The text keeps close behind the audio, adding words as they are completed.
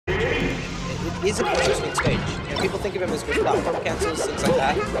is an interesting stage. You know, people think of him as just platform cancels, things like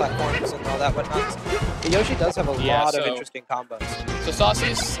that, platforms and all that whatnot. But Yoshi does have a lot of interesting combos. So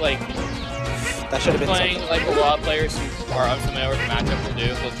Saucy's like that should have been playing like a lot of players who are unfamiliar with the matchup will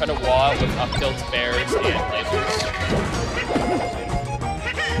do. They'll try to wall it with up tilts, bears, and lasers.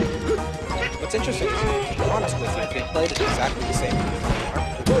 What's interesting is, to be honest with you, they played it exactly the same.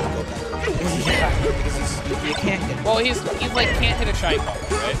 Yeah, because you can't hit. Well, he's like can't hit a shine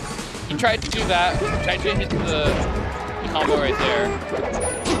combo, right? He tried to do that. Tried to hit the combo right there.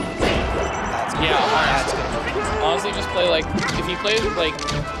 That's honestly, just play like if he plays like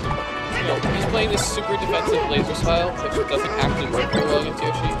he's playing this super defensive laser style, which doesn't actually work very well against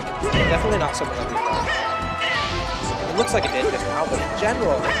Yoshi. Definitely not someone like weedlar. It looks like it did just now, but in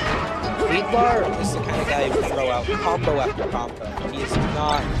general, weedlar is the kind of guy who will throw out combo after combo. He is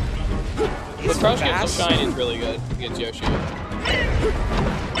not. The crouch cancel shine is really good against Yoshi.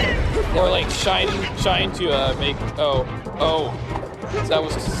 Or like shine to make that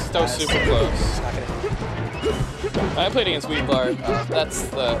was super close. I played against weedlar. That's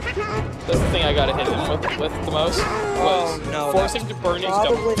the thing I gotta hit him with the most. Was force him to burn his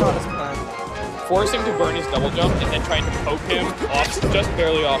double. Force him to burn his double jump and then trying to poke him off, just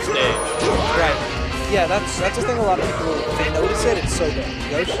barely off stage. Right. Yeah, that's the thing. A lot of people, if they notice it, it's so good.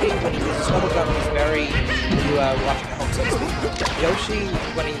 Yoshi, when he uses double jump, he's very. You watching at home, so to speak. Yoshi,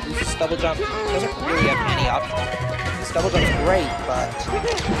 when he uses double jump, doesn't really have any option. His double jump's great, but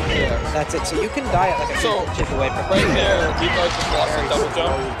yeah, that's it. So you can die at like a chip away from right there. weedlar just lost his double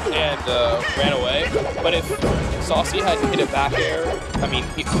jump and ran away. But if Saucy had hit a back air, I mean,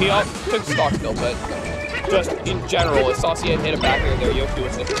 he all took stock still, but just in general, if Saucy had hit a back air there, Yoshi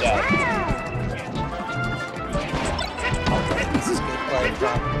was just dead.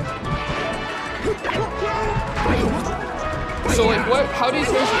 So like how does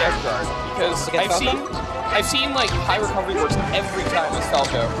Yoshi edge guard? Because I've seen like high recovery works every time with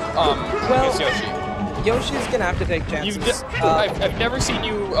Falco against Yoshi. Yoshi's gonna have to take chances. I've never seen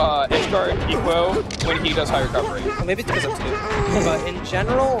you edge guard Equo when he does high recovery. Well, maybe it's because I'm stupid. But in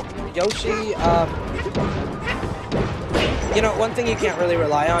general, Yoshi, you know, one thing you can't really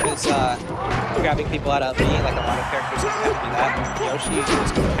rely on is grabbing people out of B. Like a lot of characters can do that. Yoshi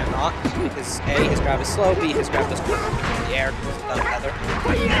just cannot, because A, his grab is slow, B, his grab doesn't work in the air because it's not tether.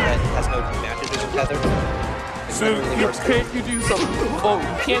 That has no advantages of tether. So can't you do something? Oh,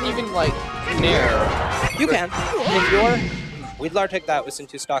 you can't even like nair. You can. If you're weedlar took that was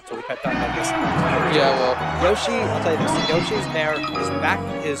into stock, so we tried talking about this. Yeah, well, Yoshi, I'll tell you this: Yoshi's nair,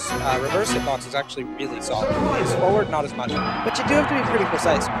 his reverse hitbox is actually really solid. His forward, not as much, but you do have to be pretty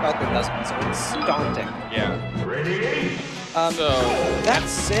precise. Falco doesn't, so it's daunting. Yeah. So that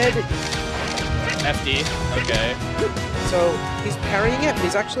said, FD. Okay. So he's parrying it, but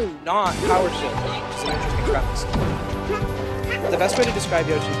he's actually not power shielding, which is an interesting premise. The best way to describe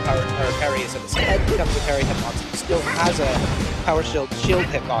Yoshi's parry is that his head becomes a parry hitbox. He still has a power shield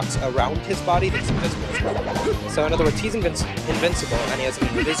hitbox around his body that's invisible as well. So in other words, he's invincible, and he has an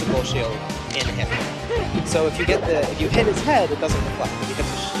invisible shield in him. So if you hit his head, it doesn't reflect. If you hit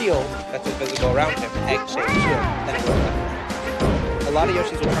the shield that's invisible around him, egg-shaped shield, then it will reflect. A lot of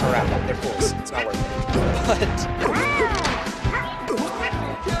Yoshis will turn around. They're fools. It's not worth it.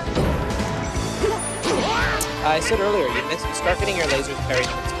 But I said earlier, you start getting your lasers parried.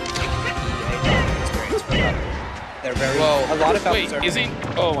 Experience for that. They're very. Well, a lot of wait, is he?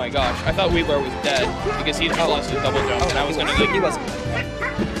 Oh my gosh! I thought weedlar was dead because he lost his double jump, and I was gonna. He wasn't dead.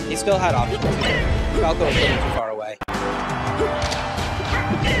 He still had options. Falco was a little too far away.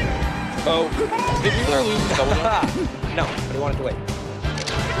 Oh, did weedlar lose his double jump? No, but he wanted to wait.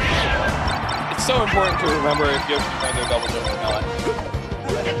 It's so important to remember if Yoshi's trying to double jump or not.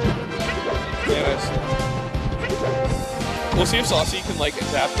 Anyways. We'll see if Saucy can like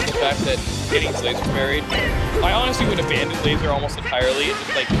adapt to the fact that getting his lasers buried. I honestly would abandon laser almost entirely and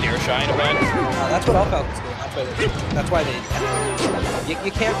just like dare shine event. That's what all Falcons do. That's why they.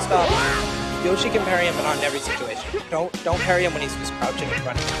 You can't stop. Yoshi can parry him, but not in every situation. Don't parry him when he's just crouching and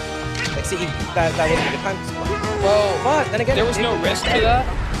running. Like, see, that wouldn't be the time. Well, but then again, there was no risk to that.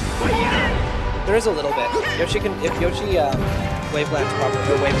 There is a little bit. Yoshi can, if Yoshi wave lands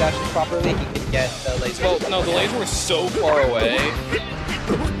properly or wave dashes properly, he can get the laser. Well, no, the laser was so far away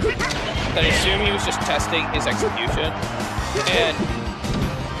that I assume he was just testing his execution, and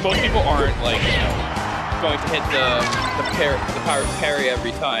most people aren't like going to hit the power parry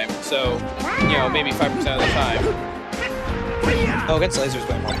every time. So maybe 5% of the time. Oh, against lasers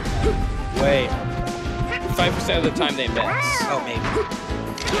way more. Way. 5% of the time they miss. Oh, maybe.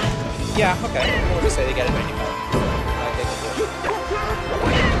 Yeah, okay. We'll just say they get it 95.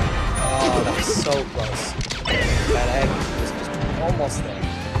 Oh, that was so close. That egg is just almost there.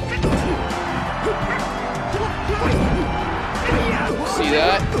 See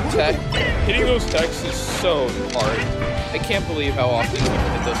that? Tech. Hitting those techs is so hard. I can't believe how often you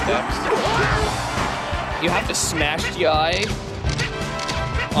can hit those techs. You have to smash the eye.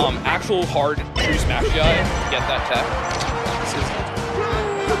 Actual hard, true smash the eye to get that tech.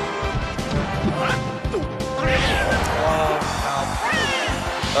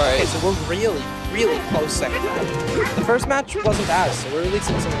 Alright. Okay, so we're really, really close second match. The first match wasn't as, so we're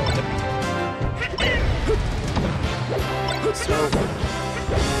releasing something a little different. So,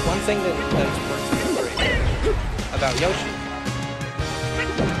 one thing that is worth remembering about Yoshi.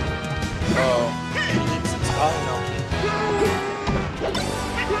 Oh.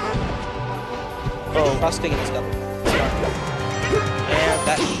 Oh, busting in his double. And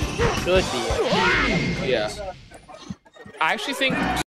that should be it. Yeah. I actually think